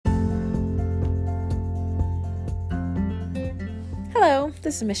Hello,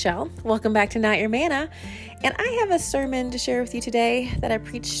 this is Michelle. Welcome back to Not Your Manna. And I have a sermon to share with you today that I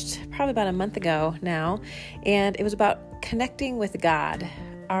preached probably about a month ago now. And it was about connecting with God.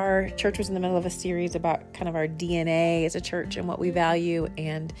 Our church was in the middle of a series about kind of our DNA as a church and what we value.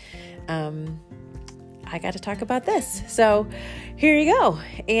 And I got to talk about this. So here you go.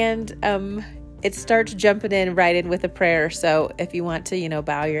 And it starts jumping right in with a prayer. So if you want to,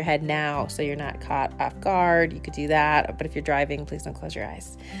 bow your head now so you're not caught off guard, you could do that. But if you're driving, please don't close your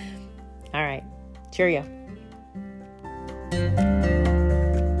eyes. All right. Cheerio.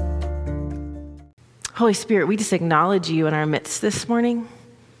 Holy Spirit, we just acknowledge you in our midst this morning.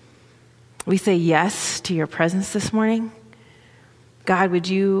 We say yes to your presence this morning. God, would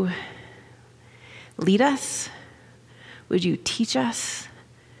you lead us? Would you teach us?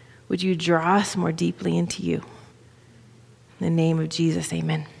 Would you draw us more deeply into you? In the name of Jesus,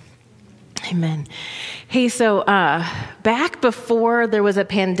 amen. Amen. Hey, so back before there was a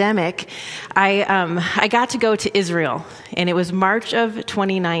pandemic, I got to go to Israel, and it was March of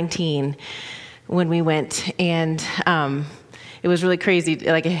 2019 when we went, and it was really crazy.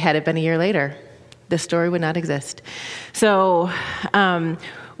 Like, had it been a year later, this story would not exist. So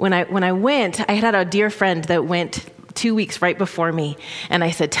when I went, I had a dear friend that went 2 weeks right before me. And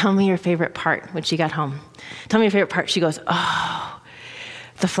I said, tell me your favorite part when she got home. Tell me your favorite part. She goes, oh,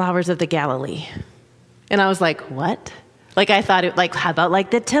 the flowers of the Galilee. And I was like, what? Like, I thought it, like, how about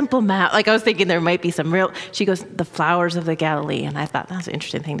like the Temple Mount? Like, I was thinking there might be some real, she goes, the flowers of the Galilee. And I thought that's an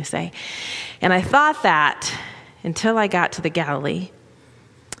interesting thing to say. And I thought that until I got to the Galilee.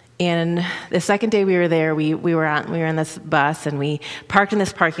 And the second day we were there, we were in this bus, and we parked in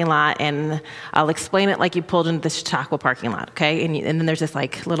this parking lot, and I'll explain it like you pulled into the Chautauqua parking lot, okay? And then there's this we're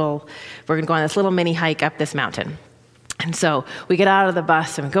gonna go on this little mini hike up this mountain. And so we get out of the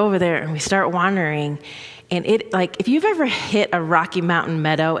bus and we go over there and we start wandering, and if you've ever hit a Rocky Mountain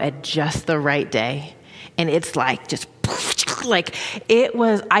meadow at just the right day, and it's like just like it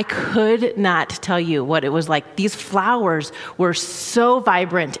was, I could not tell you what it was like. These flowers were so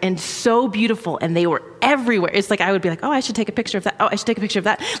vibrant and so beautiful, and they were everywhere. It's like I would be like, oh, I should take a picture of that. Oh, I should take a picture of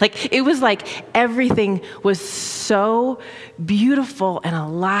that. Like, it was like everything was so beautiful and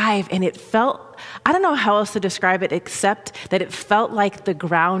alive, and it felt, I don't know how else to describe it except that it felt like the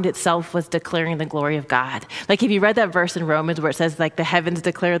ground itself was declaring the glory of God. Like, have you read that verse in Romans where it says, like, the heavens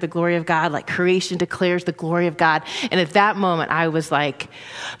declare the glory of God, like creation declares the glory of God? And at that moment, I was like,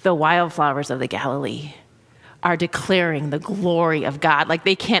 the wildflowers of the Galilee are declaring the glory of God. Like,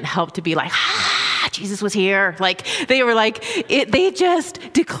 they can't help to be like, Jesus was here. Like, they were like, they just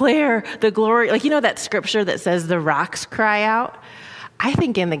declare the glory. Like, that scripture that says the rocks cry out? I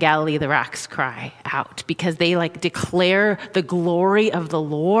think in the Galilee, the rocks cry out because they declare the glory of the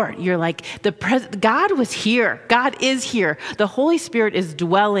Lord. You're like, God was here. God is here. The Holy Spirit is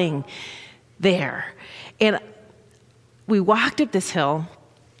dwelling there. And we walked up this hill,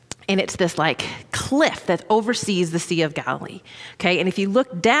 and it's this cliff that oversees the Sea of Galilee. Okay. And if you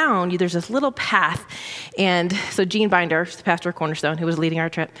look down, there's this little path. And so Gene Binder, the pastor of Cornerstone, who was leading our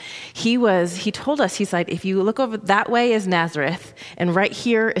trip, he told us, he's like, if you look over that way is Nazareth, and right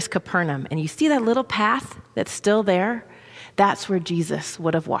here is Capernaum. And you see that little path that's still there? That's where Jesus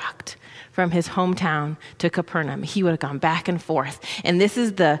would have walked from his hometown to Capernaum. He would have gone back and forth. And this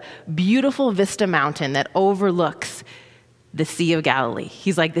is the beautiful Vista Mountain that overlooks the Sea of Galilee.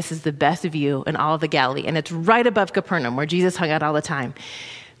 He's like, this is the best view in all of the Galilee. And it's right above Capernaum, where Jesus hung out all the time.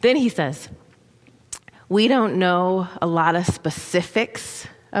 Then he says, we don't know a lot of specifics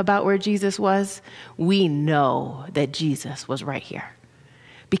about where Jesus was. We know that Jesus was right here.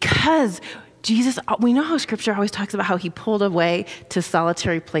 Because Jesus, we know how Scripture always talks about how he pulled away to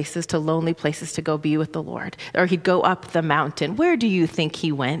solitary places, to lonely places to go be with the Lord. Or he'd go up the mountain. Where do you think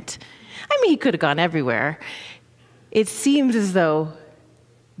he went? I mean, he could have gone everywhere. It seems as though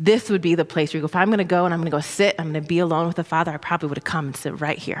this would be the place where you go, if I'm going to go and I'm going to go sit, I'm going to be alone with the Father, I probably would have come and sit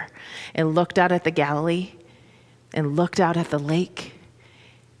right here and looked out at the Galilee and looked out at the lake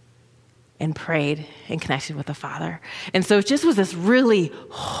and prayed and connected with the Father. And so it just was this really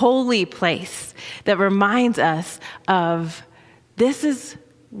holy place that reminds us of this is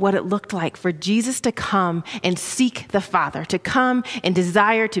what it looked like for Jesus to come and seek the Father, to come and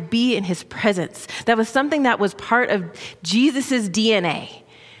desire to be in his presence. That was something that was part of Jesus's DNA,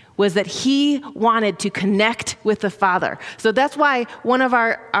 was that he wanted to connect with the Father. So that's why one of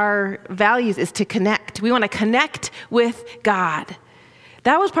our values is to connect. We want to connect with God.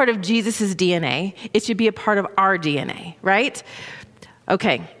 That was part of Jesus's DNA. It should be a part of our DNA, right?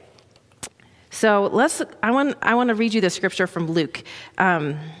 Okay. So I want to read you the scripture from Luke.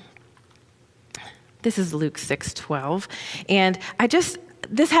 This is Luke 6:12. And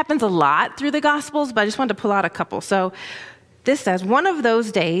this happens a lot through the Gospels, but I just wanted to pull out a couple. So this says, one of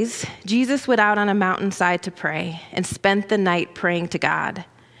those days, Jesus went out on a mountainside to pray and spent the night praying to God.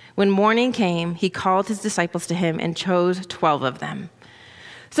 When morning came, he called his disciples to him and chose 12 of them.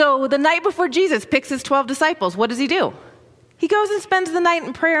 So the night before Jesus picks his 12 disciples, what does he do? He goes and spends the night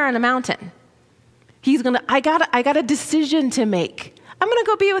in prayer on a mountain. I got a decision to make. I'm going to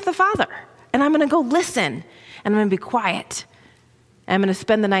go be with the Father, and I'm going to go listen, and I'm going to be quiet. And I'm going to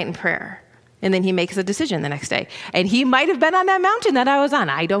spend the night in prayer. And then he makes a decision the next day. And he might have been on that mountain that I was on.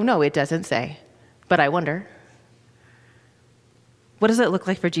 I don't know. It doesn't say. But I wonder. What does it look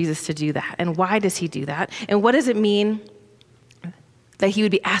like for Jesus to do that? And why does he do that? And what does it mean that he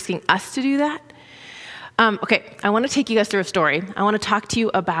would be asking us to do that? Okay, I want to take you guys through a story. I want to talk to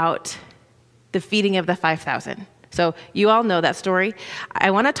you about the feeding of the 5,000. So you all know that story.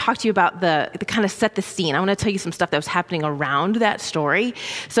 I want to talk to you about the kind of set the scene. I want to tell you some stuff that was happening around that story.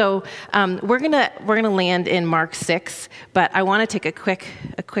 So we're gonna land in Mark 6, but I want to take a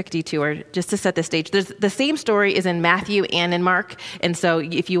quick detour just to set the stage. The same story is in Matthew and in Mark, and so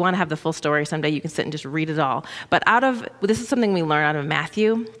if you want to have the full story someday, you can sit and just read it all. But this is something we learn out of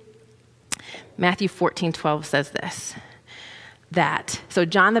Matthew. Matthew 14:12 says this, so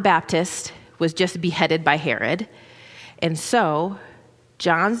John the Baptist was just beheaded by Herod. And so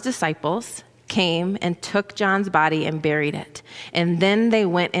John's disciples came and took John's body and buried it. And then they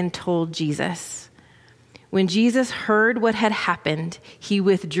went and told Jesus. When Jesus heard what had happened, he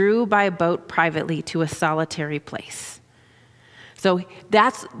withdrew by boat privately to a solitary place. So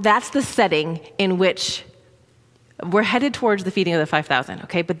that's the setting in which we're headed towards the feeding of the 5,000,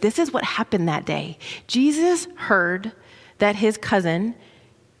 okay? But this is what happened that day. Jesus heard that his cousin,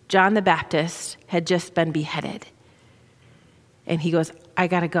 John the Baptist, had just been beheaded. And he goes, I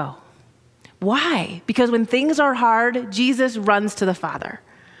gotta go. Why? Because when things are hard, Jesus runs to the Father.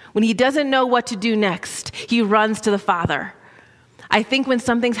 When he doesn't know what to do next, he runs to the Father. I think when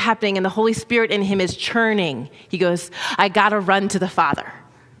something's happening and the Holy Spirit in him is churning, he goes, I gotta run to the Father.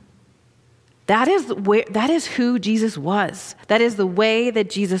 That is who Jesus was. That is the way that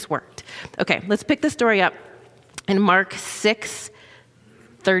Jesus worked. Okay, let's pick the story up in Mark 6:32.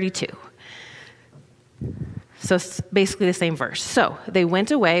 So it's basically the same verse. So they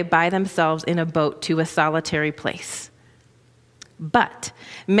went away by themselves in a boat to a solitary place. But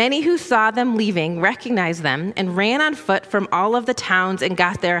many who saw them leaving recognized them and ran on foot from all of the towns and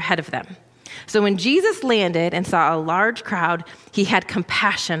got there ahead of them. So when Jesus landed and saw a large crowd, he had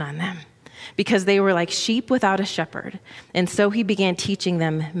compassion on them because they were like sheep without a shepherd. And so he began teaching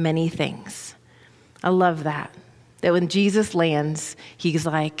them many things. I love that when Jesus lands, he's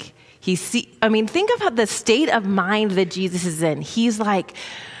like, think of the state of mind that Jesus is in. He's like,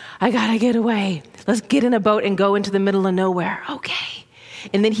 I gotta get away. Let's get in a boat and go into the middle of nowhere. Okay.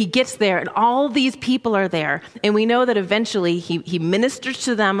 And then he gets there and all these people are there. And we know that eventually he ministers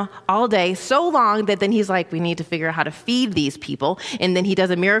to them all day so long that then he's like, we need to figure out how to feed these people. And then he does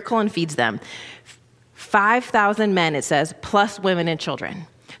a miracle and feeds them. 5,000 men, it says, plus women and children.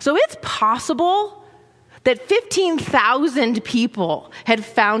 So it's possible that 15,000 people had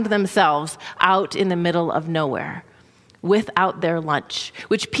found themselves out in the middle of nowhere without their lunch,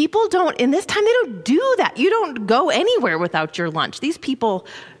 which people don't, in this time, they don't do that. You don't go anywhere without your lunch. These people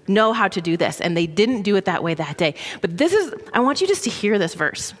know how to do this, and they didn't do it that way that day. But I want you just to hear this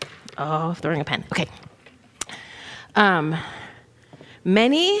verse. Oh, throwing a pen. Okay.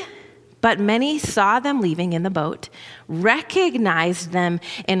 But many saw them leaving in the boat, recognized them,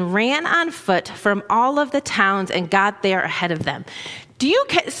 and ran on foot from all of the towns and got there ahead of them.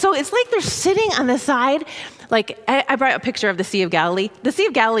 So it's like they're sitting on the side. Like, I brought a picture of the Sea of Galilee. The Sea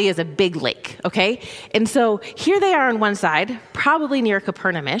of Galilee is a big lake, okay? And so here they are on one side, probably near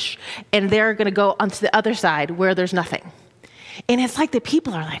Capernaum-ish, and they're going to go onto the other side where there's nothing. And it's like the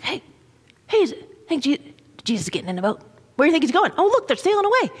people are like, hey, Jesus is getting in a boat. Where do you think he's going? Oh, look, they're sailing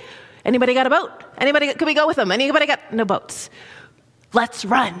away. Anybody got a boat? Could we go with them? Anybody got no boats? Let's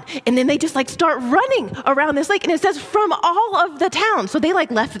run. And then they just start running around this lake. And it says from all of the towns. So they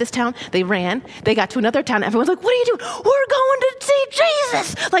left this town. They ran. They got to another town. Everyone's like, what are you doing? We're going to see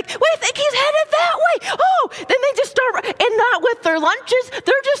Jesus. We think he's headed that way. Oh, then they just start, and not with their lunches.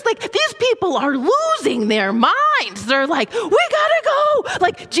 They're just these people are losing their minds. They're like, we gotta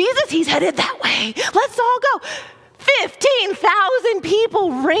go. Jesus, he's headed that way. Let's all go. 15,000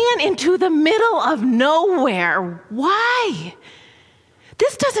 people ran into the middle of nowhere. Why?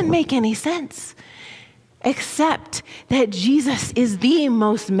 This doesn't make any sense. Except that Jesus is the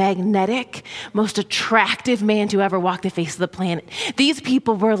most magnetic, most attractive man to ever walk the face of the planet. These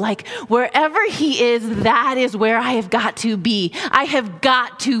people were like, wherever he is, that is where I have got to be. I have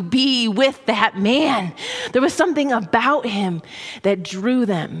got to be with that man. There was something about him that drew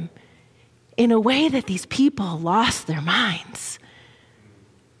them in a way that these people lost their minds.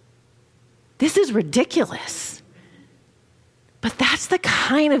 This is ridiculous. But that's the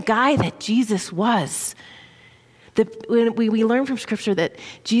kind of guy that Jesus was. We learn from Scripture that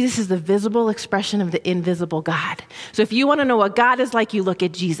Jesus is the visible expression of the invisible God. So if you want to know what God is like, you look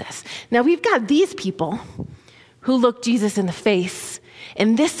at Jesus. Now we've got these people who look Jesus in the face,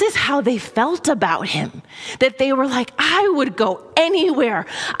 and this is how they felt about him. That they were like, I would go anywhere.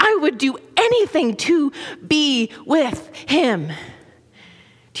 I would do anything to be with him.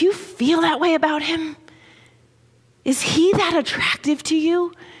 Do you feel that way about him? Is he that attractive to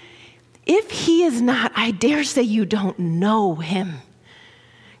you? If he is not, I dare say you don't know him.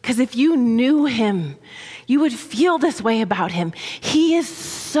 Because if you knew him, you would feel this way about him. He is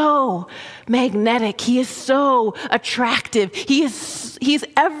so magnetic. He is so attractive. He's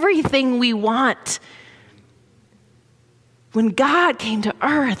everything we want. When God came to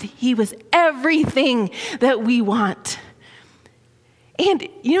earth, he was everything that we want. And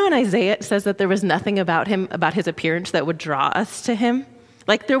you know in Isaiah it says that there was nothing about him, about his appearance that would draw us to him?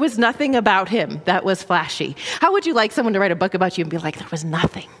 Like there was nothing about him that was flashy. How would you like someone to write a book about you and be like, there was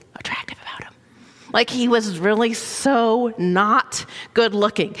nothing attractive about him? Like he was really so not good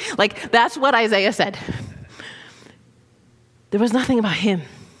looking. Like that's what Isaiah said. There was nothing about him.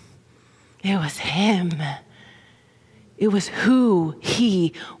 It was him. It was who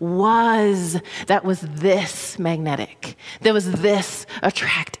he was that was this magnetic, that was this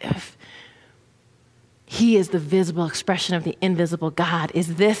attractive. He is the visible expression of the invisible God.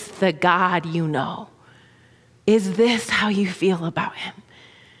 Is this the God you know? Is this how you feel about him?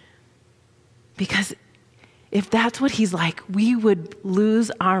 Because if that's what he's like, we would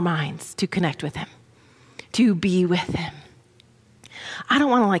lose our minds to connect with him, to be with him. I don't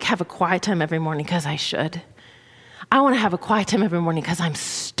want to like have a quiet time every morning because I should. I want to have a quiet time every morning because I'm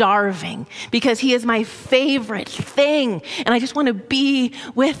starving, because he is my favorite thing. And I just want to be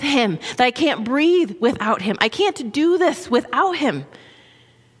with him, that I can't breathe without him. I can't do this without him.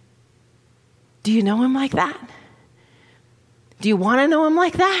 Do you know him like that? Do you want to know him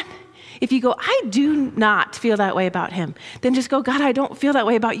like that? If you go, I do not feel that way about him, then just go, God, I don't feel that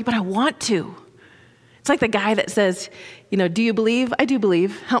way about you, but I want to. It's like the guy that says, do you believe? I do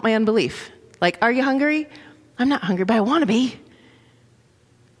believe. Help my unbelief. Like, are you hungry? I'm not hungry, but I want to be.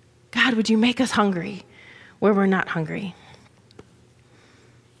 God, would you make us hungry where we're not hungry?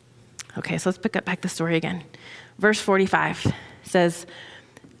 Okay, so let's pick up back the story again. Verse 45 says,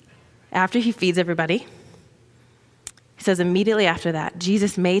 after he feeds everybody, he says, immediately after that,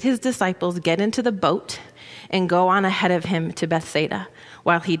 Jesus made his disciples get into the boat and go on ahead of him to Bethsaida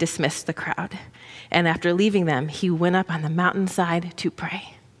while he dismissed the crowd. And after leaving them, he went up on the mountainside to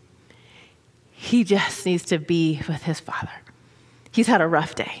pray. He just needs to be with his Father. He's had a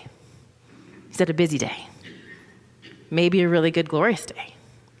rough day. He's had a busy day. Maybe a really good, glorious day.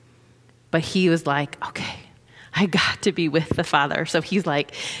 But he was like, okay, I got to be with the Father. So he's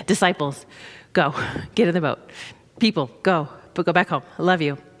like, disciples, go, get in the boat. People, go, but go back home. I love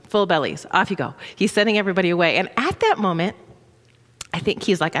you. Full bellies, off you go. He's sending everybody away. And at that moment, I think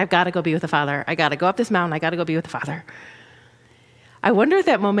he's like, I've got to go be with the Father. I got to go up this mountain. I got to go be with the Father. I wonder at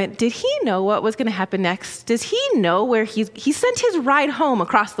that moment, did he know what was going to happen next? Does he know where he sent his ride home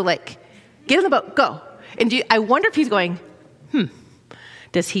across the lake? Get in the boat, go. And I wonder if he's going,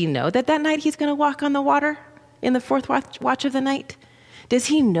 does he know that night he's going to walk on the water in the fourth watch of the night? Does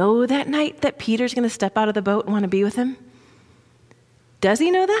he know that night that Peter's going to step out of the boat and want to be with him? Does he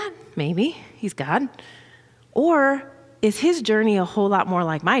know that? Maybe. He's God. Or is his journey a whole lot more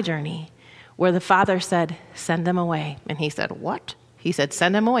like my journey, where the Father said, send them away? And he said, what? He said,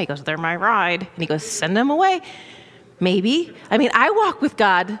 send them away. He goes, they're my ride. And he goes, send them away. Maybe. I mean, I walk with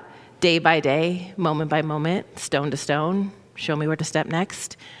God day by day, moment by moment, stone to stone. Show me where to step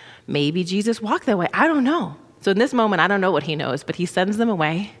next. Maybe Jesus walked that way. I don't know. So in this moment, I don't know what he knows, but he sends them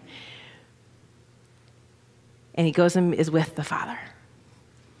away. And he goes and is with the Father.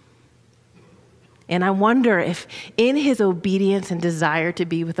 And I wonder if in his obedience and desire to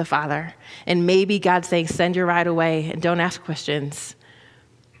be with the Father, and maybe God's saying, send your ride away and don't ask questions.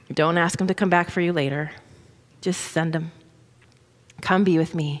 Don't ask him to come back for you later. Just send him. Come be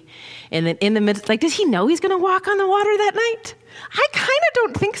with me. And then in the midst, does he know he's going to walk on the water that night? I kind of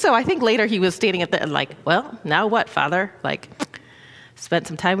don't think so. I think later he was standing at the, well, now what, Father? spent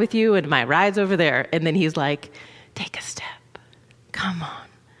some time with you and my ride's over there. And then he's like, take a step. Come on.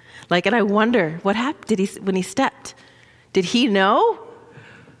 Like, and I wonder what happened when he stepped. Did he know?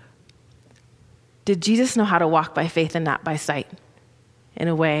 Did Jesus know how to walk by faith and not by sight in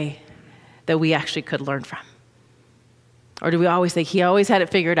a way that we actually could learn from? Or do we always think he always had it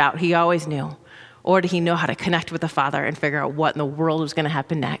figured out? He always knew. Or did he know how to connect with the Father and figure out what in the world was going to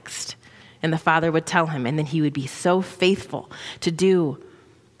happen next? And the Father would tell him, and then he would be so faithful to do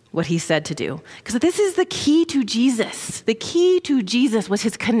what he said to do. Because this is the key to Jesus. The key to Jesus was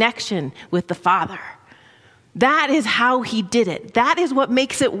his connection with the Father. That is how he did it. That is what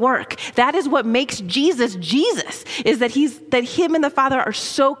makes it work. That is what makes Jesus Jesus, is that him and the Father are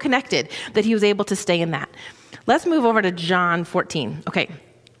so connected that he was able to stay in that. Let's move over to John 14. Okay.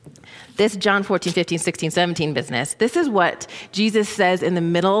 This John 14, 15, 16, 17 business, this is what Jesus says in the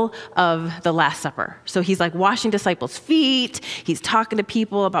middle of the Last Supper. So he's like washing disciples' feet. He's talking to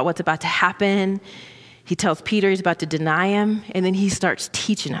people about what's about to happen. He tells Peter he's about to deny him, and then he starts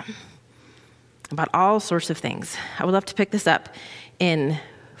teaching him about all sorts of things. I would love to pick this up in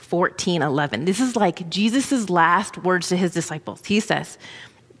 14:11. This is like Jesus' last words to his disciples. He says,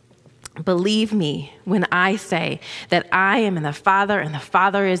 believe me when I say that I am in the Father and the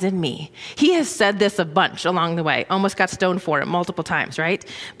Father is in me. He has said this a bunch along the way, almost got stoned for it multiple times, right?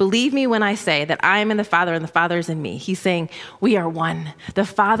 Believe me when I say that I am in the Father and the Father is in me. He's saying we are one. The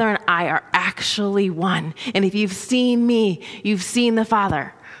Father and I are actually one. And if you've seen me, you've seen the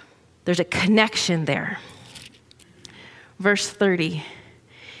Father. There's a connection there. Verse 30,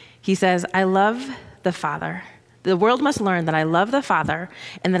 he says, I love the Father. The world must learn that I love the Father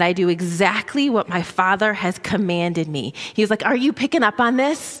and that I do exactly what my Father has commanded me. He's like, are you picking up on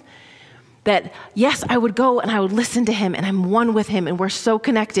this? That yes, I would go and I would listen to him and I'm one with him and we're so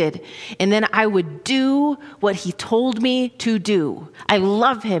connected. And then I would do what he told me to do. I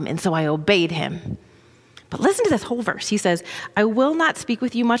love him and so I obeyed him. But listen to this whole verse. He says, I will not speak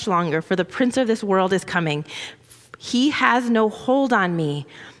with you much longer, for the prince of this world is coming. He has no hold on me,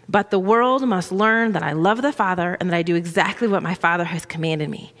 but the world must learn that I love the Father and that I do exactly what my Father has commanded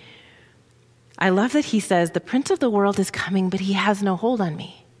me. I love that he says, the prince of the world is coming, but he has no hold on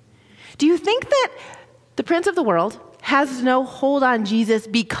me. Do you think that the prince of the world has no hold on Jesus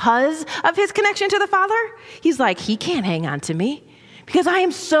because of his connection to the Father? He's like, he can't hang on to me because I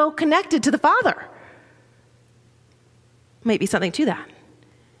am so connected to the Father. Might be something to that.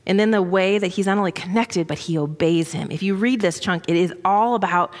 And then the way that he's not only connected, but he obeys him. If you read this chunk, it is all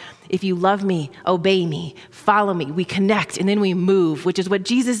about, if you love me, obey me, follow me, we connect, and then we move, which is what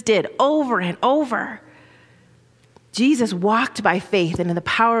Jesus did over and over. Jesus walked by faith and in the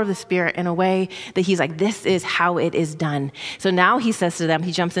power of the Spirit in a way that he's like, this is how it is done. So now he says to them,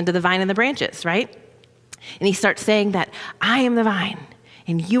 he jumps into the vine and the branches, right? And he starts saying that I am the vine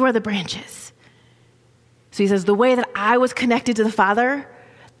and you are the branches. So he says, the way that I was connected to the Father,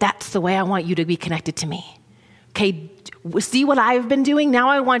 that's the way I want you to be connected to me. Okay, see what I've been doing? Now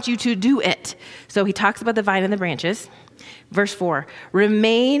I want you to do it. So he talks about the vine and the branches. Verse 4,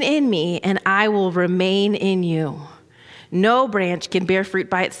 remain in me and I will remain in you. No branch can bear fruit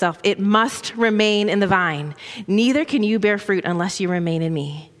by itself. It must remain in the vine. Neither can you bear fruit unless you remain in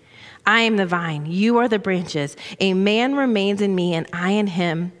me. I am the vine. You are the branches. A man remains in me and I in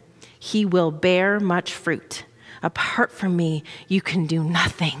him. He will bear much fruit. Apart from me, you can do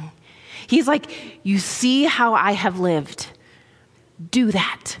nothing. He's like, you see how I have lived. Do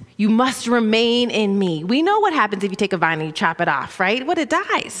that. You must remain in me. We know what happens if you take a vine and you chop it off, right? What, it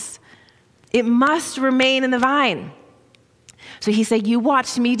dies. It must remain in the vine. So he said, you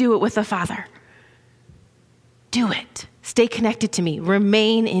watched me do it with the Father. Do it. Stay connected to me.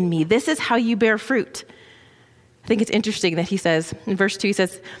 Remain in me. This is how you bear fruit. I think it's interesting that he says, in verse 2, he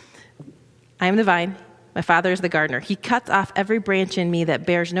says, I am the vine, my Father is the gardener. He cuts off every branch in me that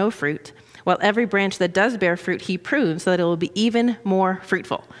bears no fruit, while every branch that does bear fruit, he prunes so that it will be even more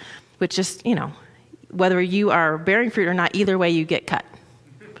fruitful. Which just, whether you are bearing fruit or not, either way you get cut,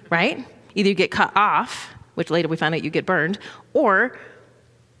 right? Either you get cut off, which later we find out you get burned, or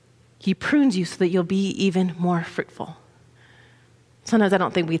he prunes you so that you'll be even more fruitful. Sometimes I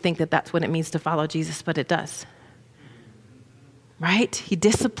don't think we think that that's what it means to follow Jesus, but it does. Right? He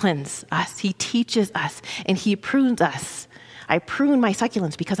disciplines us. He teaches us and he prunes us. I prune my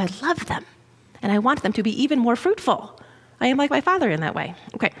succulents because I love them and I want them to be even more fruitful. I am like my Father in that way.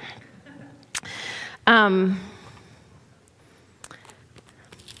 Okay. I'm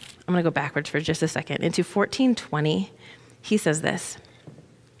going to go backwards for just a second. Into 14:20, he says this.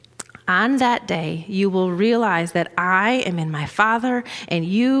 On that day, you will realize that I am in my Father, and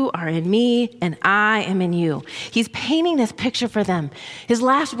you are in me, and I am in you. He's painting this picture for them. His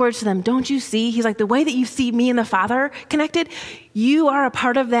last words to them, don't you see? He's like, the way that you see me and the Father connected, you are a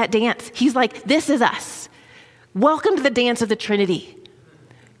part of that dance. He's like, this is us. Welcome to the dance of the Trinity.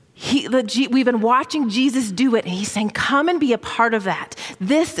 We've been watching Jesus do it, and he's saying, come and be a part of that.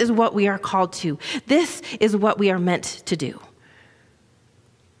 This is what we are called to. This is what we are meant to do.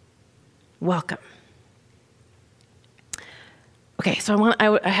 Welcome. Okay, so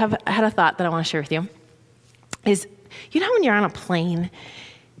I had a thought that I want to share with you. Is, you know when you're on a plane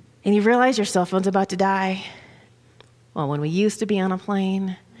and you realize your cell phone's about to die? Well, when we used to be on a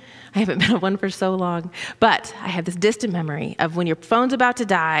plane, I haven't been on one for so long, but I have this distant memory of when your phone's about to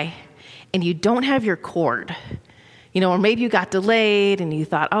die and you don't have your cord. Or maybe you got delayed and you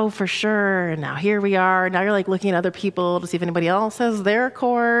thought, oh, for sure, and now here we are. Now you're like looking at other people to see if anybody else has their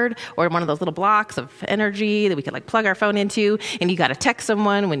cord or one of those little blocks of energy that we could like plug our phone into, and you got to text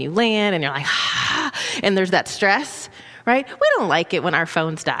someone when you land, and you're like, and there's that stress, right? We don't like it when our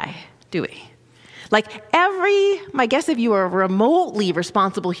phones die, do we? Like my guess if you are a remotely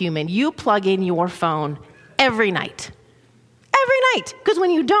responsible human, you plug in your phone every night. Every night. Because when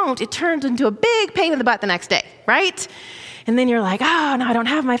you don't, it turns into a big pain in the butt the next day, right? And then you're like, oh, no, I don't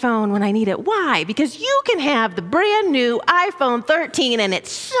have my phone when I need it. Why? Because you can have the brand new iPhone 13 and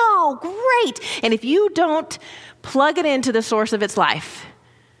it's so great. And if you don't plug it into the source of its life,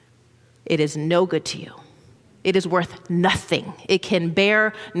 it is no good to you. It is worth nothing. It can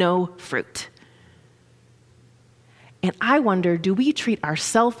bear no fruit. And I wonder, do we treat our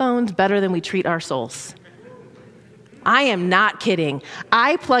cell phones better than we treat our souls? I am not kidding.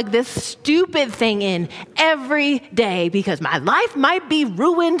 I plug this stupid thing in every day because my life might be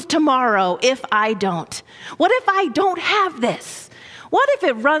ruined tomorrow if I don't. What if I don't have this? What if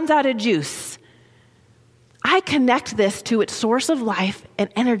it runs out of juice? I connect this to its source of life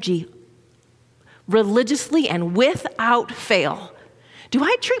and energy religiously and without fail. Do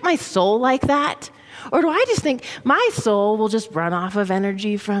I treat my soul like that? Or do I just think my soul will just run off of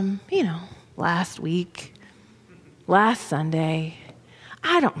energy from, last week, last Sunday?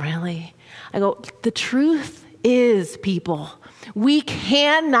 I don't really. I go, the truth is, people, we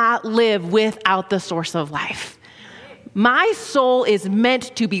cannot live without the source of life. My soul is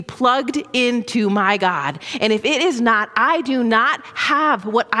meant to be plugged into my God. And if it is not, I do not have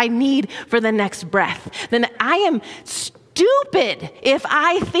what I need for the next breath. Then I am stupid if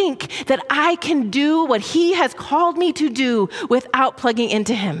I think that I can do what he has called me to do without plugging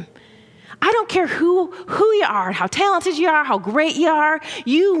into him. I don't care who you are, how talented you are, how great you are.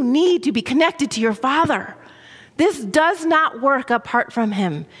 You need to be connected to your Father. This does not work apart from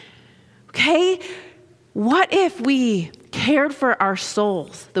him. Okay? What if we cared for our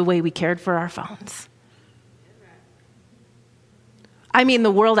souls the way we cared for our phones?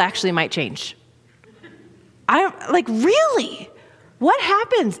 The world actually might change. Really? What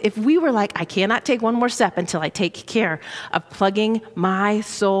happens if we were like, I cannot take one more step until I take care of plugging my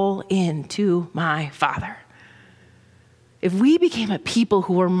soul into my Father? If we became a people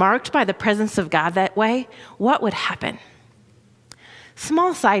who were marked by the presence of God that way, what would happen?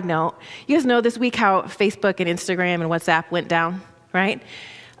 Small side note, you guys know this week how Facebook and Instagram and WhatsApp went down, right?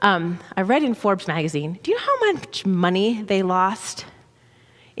 I read in Forbes magazine, do you know how much money they lost?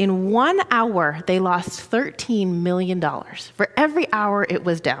 In 1 hour, they lost $13 million for every hour it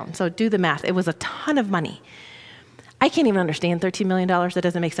was down. So do the math. It was a ton of money. I can't even understand $13 million. That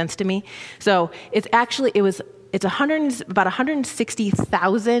doesn't make sense to me. So it's about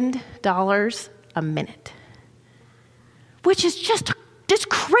 $160,000 a minute, which is just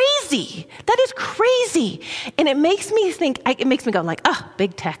crazy. That is crazy. And it makes me go like,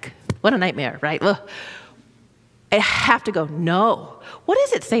 big tech. What a nightmare, right? Ugh. I have to go, no. What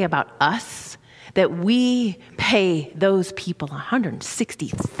does it say about us that we pay those people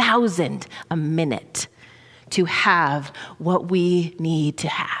 $160,000 a minute to have what we need to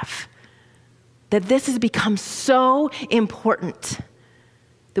have? That this has become so important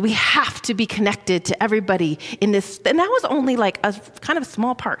that we have to be connected to everybody in this. And that was only like a kind of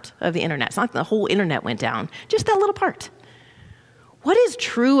small part of the internet. It's not like the whole internet went down, just that little part. What is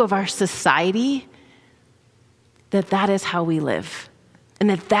true of our society? That is how we live. And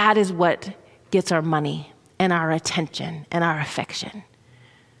that is what gets our money and our attention and our affection.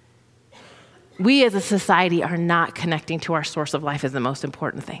 We as a society are not connecting to our source of life as the most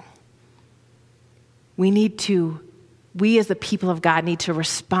important thing. We as the people of God need to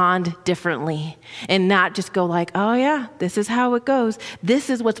respond differently and not just go like, oh yeah, this is how it goes. This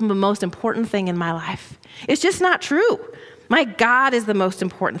is what's the most important thing in my life. It's just not true. My God is the most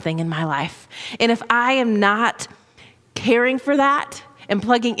important thing in my life. And if I am not caring for that and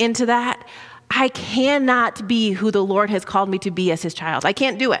plugging into that, I cannot be who the Lord has called me to be as his child. I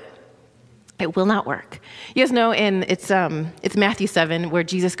can't do it. It will not work. You guys know it's Matthew 7 where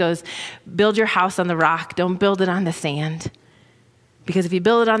Jesus goes, build your house on the rock. Don't build it on the sand. Because if you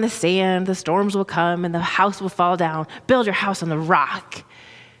build it on the sand, the storms will come and the house will fall down. Build your house on the rock.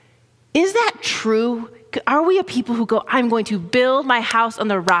 Is that true? Are we a people who go, I'm going to build my house on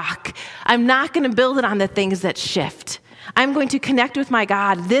the rock. I'm not going to build it on the things that shift. I'm going to connect with my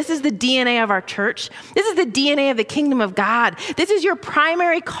God. This is the DNA of our church. This is the DNA of the kingdom of God. This is your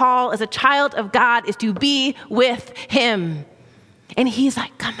primary call as a child of God, is to be with him. And he's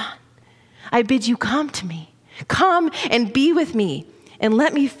like, come on. I bid you come to me. Come and be with me and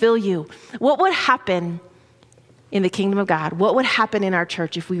let me fill you. What would happen in the kingdom of God? What would happen in our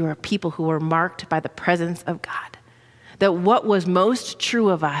church if we were a people who were marked by the presence of God? That what was most true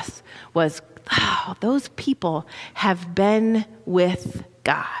of us was, oh, those people have been with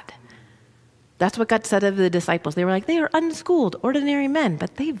God. That's what God said of the disciples. They were like, they are unschooled, ordinary men,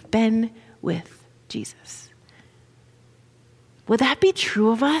 but they've been with Jesus. Would that be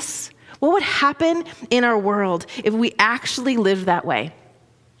true of us? What would happen in our world if we actually lived that way?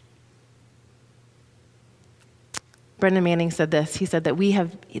 Brendan Manning said this. He said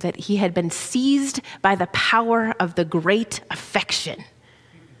that he had been seized by the power of the great affection.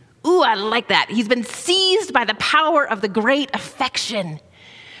 Ooh, I like that. He's been seized by the power of the great affection.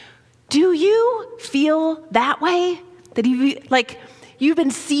 Do you feel that way? That you've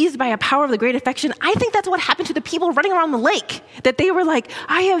been seized by a power of the great affection? I think that's what happened to the people running around the lake. That they were like,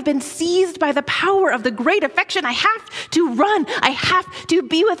 I have been seized by the power of the great affection. I have to run. I have to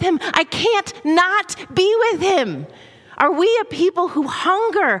be with him. I can't not be with him. Are we a people who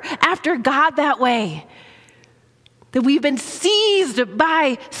hunger after God that way? That we've been seized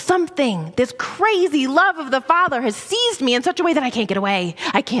by something. This crazy love of the Father has seized me in such a way that I can't get away.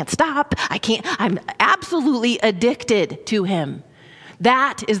 I can't stop. I'm absolutely addicted to him.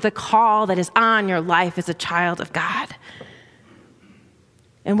 That is the call that is on your life as a child of God.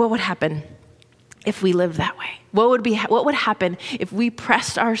 And what would happen if we lived that way? What would happen if we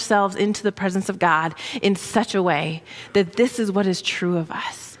pressed ourselves into the presence of God in such a way that this is what is true of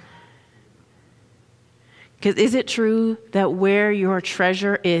us? Because is it true that where your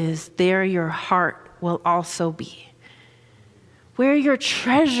treasure is, there your heart will also be? Where your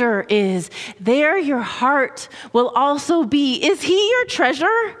treasure is, there your heart will also be. Is he your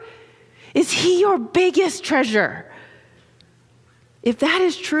treasure? Is he your biggest treasure? If that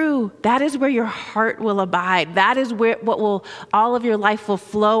is true, that is where your heart will abide. That is where all of your life will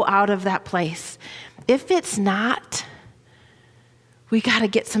flow out of that place. If it's not, we got to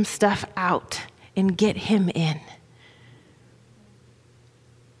get some stuff out and get him in.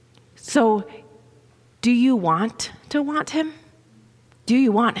 So, do you want to want him? Do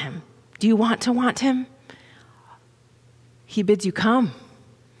you want him? Do you want to want him? He bids you come.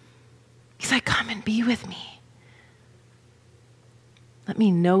 He's like, come and be with me. Let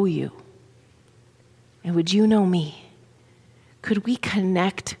me know you. And would you know me? Could we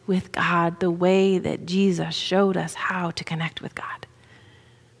connect with God the way that Jesus showed us how to connect with God?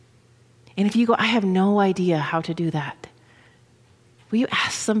 And if you go, I have no idea how to do that, will you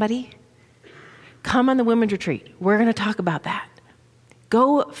ask somebody? Come on the women's retreat. We're going to talk about that.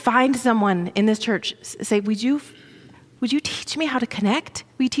 Go find someone in this church. Say, would you teach me how to connect?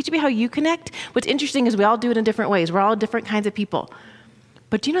 Will you teach me how you connect? What's interesting is we all do it in different ways. We're all different kinds of people.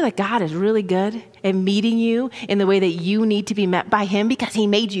 But do you know that God is really good at meeting you in the way that you need to be met by him because he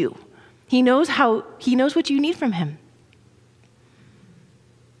made you. He knows what you need from him.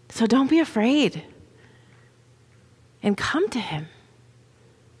 So don't be afraid. And come to him.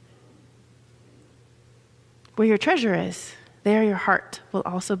 Where your treasure is, there your heart will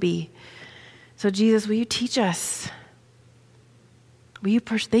also be. So Jesus, will you teach us?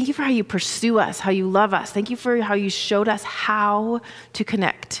 Thank you for how you pursue us, how you love us. Thank you for how you showed us how to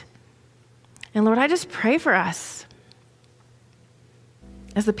connect. And Lord, I just pray for us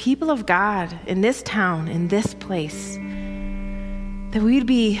as the people of God in this town, in this place, that we'd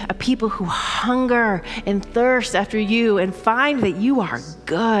be a people who hunger and thirst after you and find that you are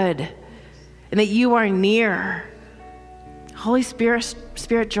good and that you are near. Holy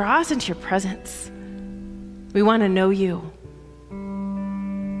Spirit, draw us into your presence. We want to know you.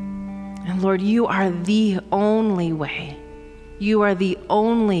 And Lord, you are the only way. You are the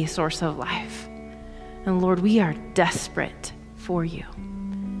only source of life. And Lord, we are desperate for you.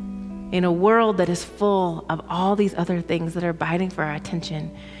 In a world that is full of all these other things that are biting for our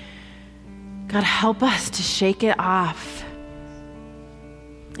attention, God, help us to shake it off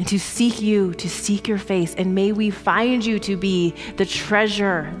and to seek you, to seek your face. And may we find you to be the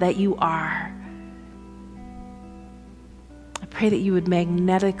treasure that you are. I pray that you would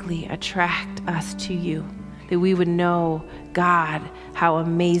magnetically attract us to you, that we would know, God, how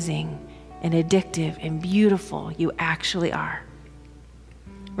amazing and addictive and beautiful you actually are.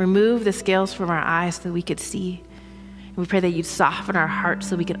 Remove the scales from our eyes so that we could see. And we pray that you'd soften our hearts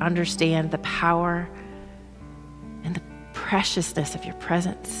so we could understand the power and the preciousness of your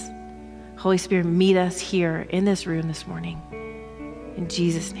presence. Holy Spirit, meet us here in this room this morning. In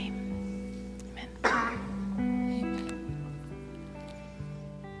Jesus' name, amen.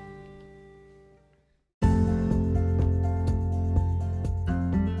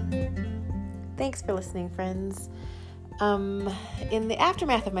 Thanks for listening, friends. In the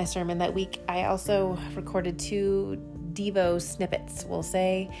aftermath of my sermon that week, I also recorded 2 Devo snippets, we'll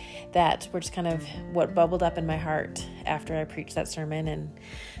say, that were just kind of what bubbled up in my heart after I preached that sermon. And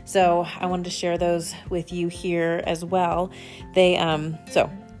so I wanted to share those with you here as well. So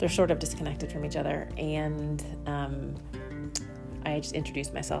they're sort of disconnected from each other. And I just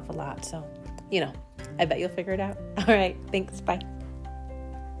introduced myself a lot. So, I bet you'll figure it out. All right. Thanks. Bye.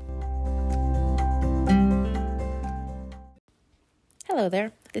 Hello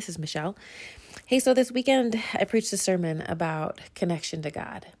there, this is Michelle. Hey, so this weekend I preached a sermon about connection to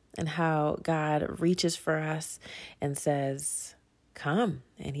God and how God reaches for us and says, come.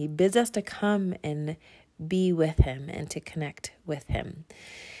 And he bids us to come and be with him and to connect with him.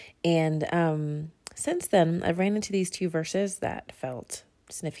 And since then, I've ran into these 2 verses that felt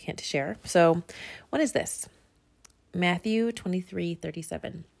significant to share. So one is this, Matthew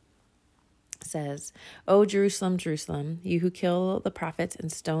 23:37. Says, "O Jerusalem, Jerusalem, you who kill the prophets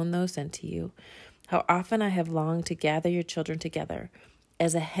and stone those sent to you, how often I have longed to gather your children together,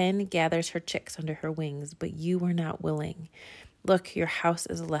 as a hen gathers her chicks under her wings, but you were not willing. Look, your house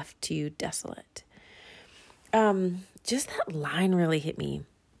is left to you desolate." Just that line really hit me,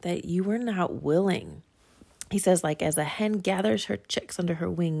 that you were not willing. He says, as a hen gathers her chicks under her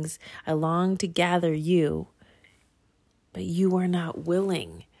wings, I long to gather you, but you were not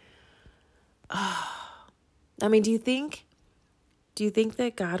willing. Do you think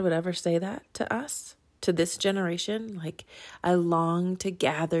that God would ever say that to us, to this generation? I long to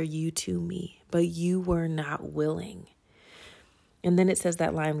gather you to me, but you were not willing. And then it says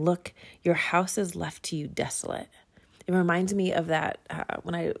that line, look, your house is left to you desolate. It reminds me of that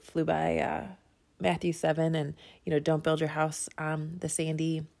when I flew by Matthew 7 and, don't build your house on the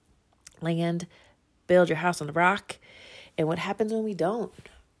sandy land, build your house on the rock. And what happens when we don't?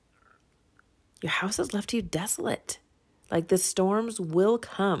 Your house is left to you desolate. The storms will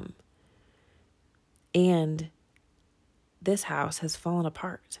come. And this house has fallen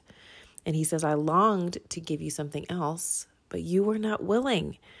apart. And he says, I longed to give you something else, but you were not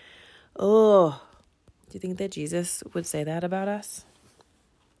willing. Oh, do you think that Jesus would say that about us?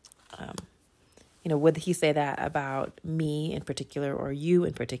 Would he say that about me in particular or you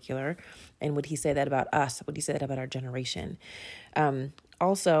in particular? And would he say that about us? Would he say that about our generation?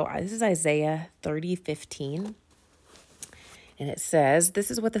 Also, this is Isaiah 30:15. And it says,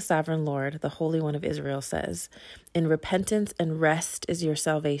 this is what the sovereign Lord, the Holy One of Israel says, in repentance and rest is your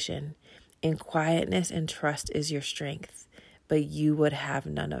salvation. In quietness and trust is your strength. But you would have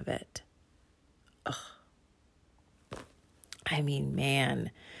none of it. Ugh. Man,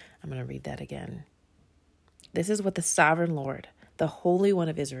 I'm going to read that again. This is what the sovereign Lord, the Holy One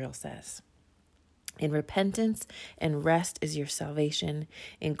of Israel says. In repentance and rest is your salvation.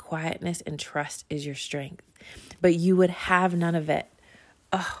 In quietness and trust is your strength. But you would have none of it.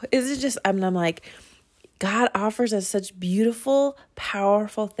 Oh, is it just, I'm God offers us such beautiful,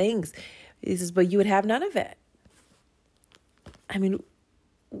 powerful things. He says, but you would have none of it.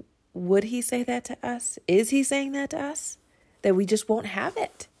 Would he say that to us? Is he saying that to us? That we just won't have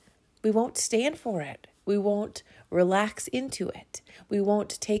it. We won't stand for it. We won't relax into it. We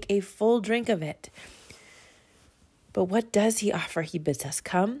won't take a full drink of it. But what does he offer? He bids us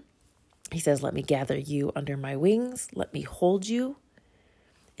come. He says, let me gather you under my wings. Let me hold you.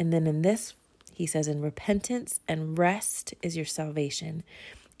 And then in this, he says, in repentance and rest is your salvation.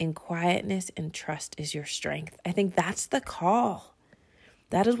 In quietness and trust is your strength. I think that's the call.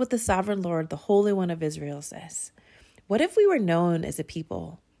 That is what the sovereign Lord, the Holy One of Israel says. What if we were known as a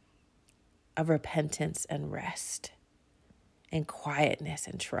people of repentance and rest and quietness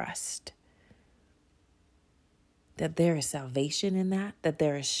and trust? That there is salvation in that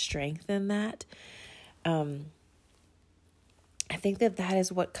there is strength in that. I think that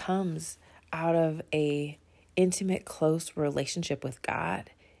is what comes out of a intimate, close relationship with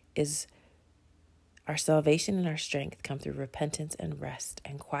God, is Our salvation and our strength come through repentance and rest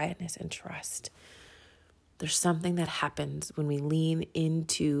and quietness and trust. There's something that happens when we lean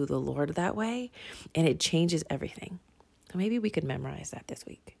into the Lord that way, and it changes everything. So maybe we could memorize that this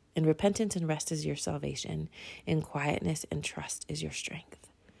week. And repentance and rest is your salvation, and quietness and trust is your strength.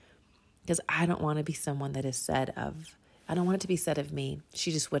 Because I don't want to be someone that is said of, I don't want it to be said of me,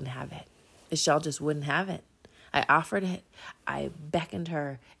 she just wouldn't have it. Michelle just wouldn't have it. I offered it, I beckoned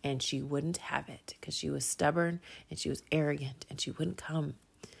her, and she wouldn't have it because she was stubborn and she was arrogant and she wouldn't come.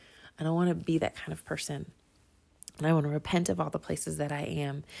 I don't want to be that kind of person. And I want to repent of all the places that I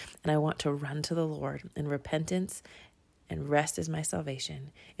am. And I want to run to the Lord in repentance, and rest is my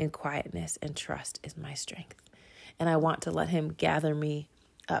salvation, and quietness and trust is my strength. And I want to let him gather me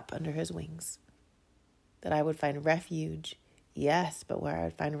up under his wings, that I would find refuge, yes, but where I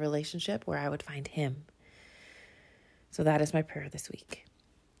would find a relationship, where I would find him. So that is my prayer this week.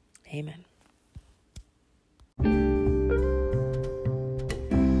 Amen.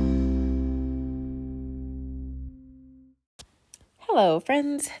 Hello,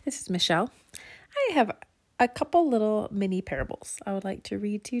 friends. This is Michelle. I have a couple little mini parables I would like to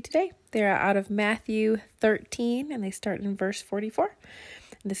read to you today. They're out of Matthew 13, and they start in verse 44.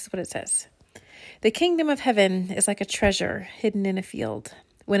 And this is what it says. The kingdom of heaven is like a treasure hidden in a field.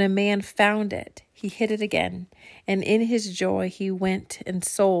 When a man found it, he hid it again, and in his joy he went and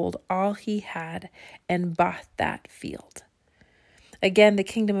sold all he had and bought that field. Again, the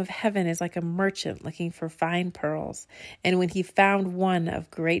kingdom of heaven is like a merchant looking for fine pearls, and when he found one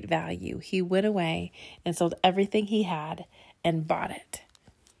of great value, he went away and sold everything he had and bought it.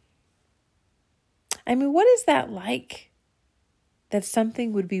 I mean, what is that like? That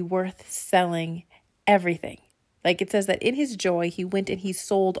something would be worth selling everything. Like it says that in his joy, he went and he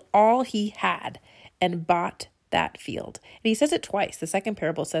sold all he had and bought that field. And he says it twice. The second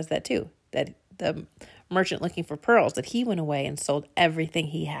parable says that too, that the merchant looking for pearls, that he went away and sold everything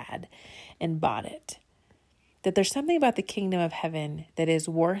he had and bought it. That there's something about the kingdom of heaven that is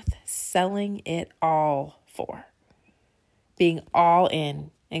worth selling it all for. Being all in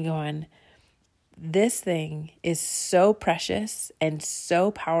and going, this thing is so precious and so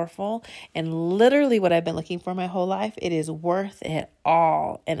powerful, and literally what I've been looking for my whole life. It is worth it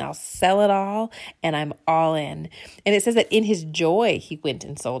all, and I'll sell it all, and I'm all in. And it says that in his joy, he went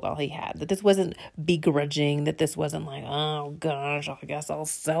and sold all he had. That this wasn't begrudging, that this wasn't like, oh gosh, I guess I'll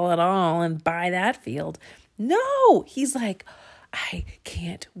sell it all and buy that field. No, he's like, I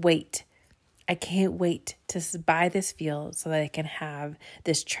can't wait. I can't wait to buy this field so that I can have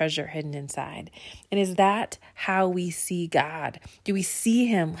this treasure hidden inside. And is that how we see God? Do we see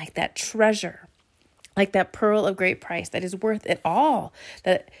him like that treasure, like that pearl of great price that is worth it all?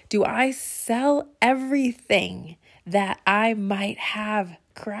 That do I sell everything that I might have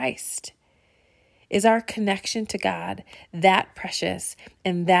Christ? Is our connection to God that precious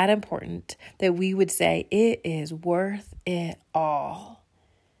and that important that we would say it is worth it all?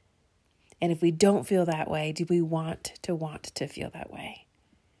 And if we don't feel that way, do we want to feel that way?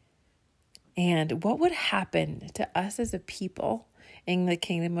 And what would happen to us as a people in the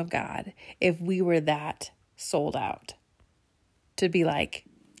kingdom of God if we were that sold out? To be like,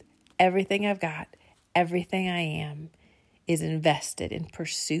 everything I've got, everything I am is invested in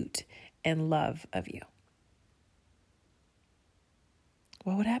pursuit and love of you.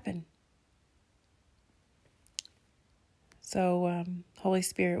 What would happen? So, Holy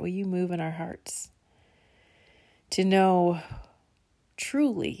Spirit, will you move in our hearts to know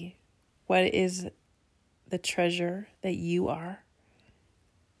truly what is the treasure that you are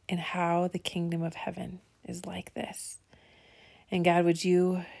and how the kingdom of heaven is like this. And God, would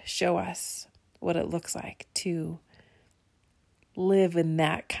you show us what it looks like to live in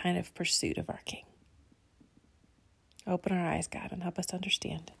that kind of pursuit of our King. Open our eyes, God, and help us to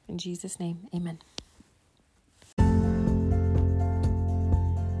understand. In Jesus' name, amen.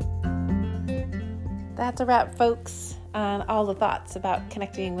 That's a wrap, folks, on all the thoughts about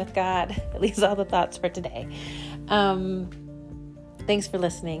connecting with God, at least all the thoughts for today. Thanks for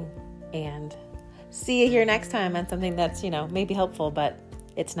listening, and see you here next time on something that's, maybe helpful, but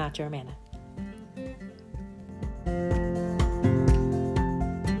it's not your manna.